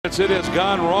minutes, it has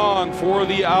gone wrong for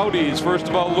the Audis. First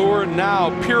of all, Lure, now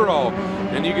Pirro.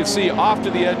 And you can see off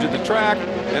to the edge of the track,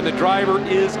 and the driver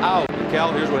is out.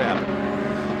 Cal, here's what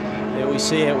happened. Here we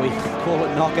see it. We call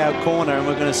it knockout corner, and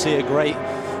we're going to see a great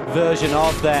version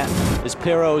of that as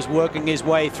Pirro is working his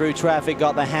way through traffic,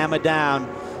 got the hammer down.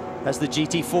 That's the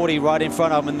GT40 right in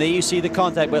front of him, and there you see the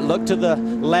contact, but look to the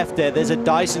left there. There's a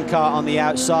Dyson car on the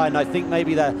outside, and I think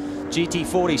maybe the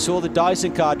GT40 saw the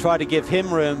Dyson car, tried to give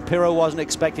him room. Pirro wasn't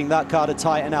expecting that car to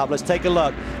tighten up. Let's take a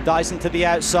look. Dyson to the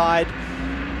outside.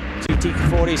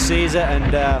 GT40 sees it,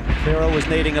 and Pirro was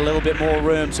needing a little bit more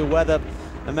room. So whether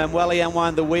Emanuele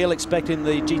unwound the wheel, expecting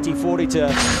the GT40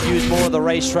 to use more of the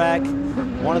racetrack.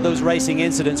 One of those racing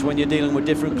incidents when you're dealing with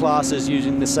different classes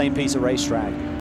using the same piece of racetrack.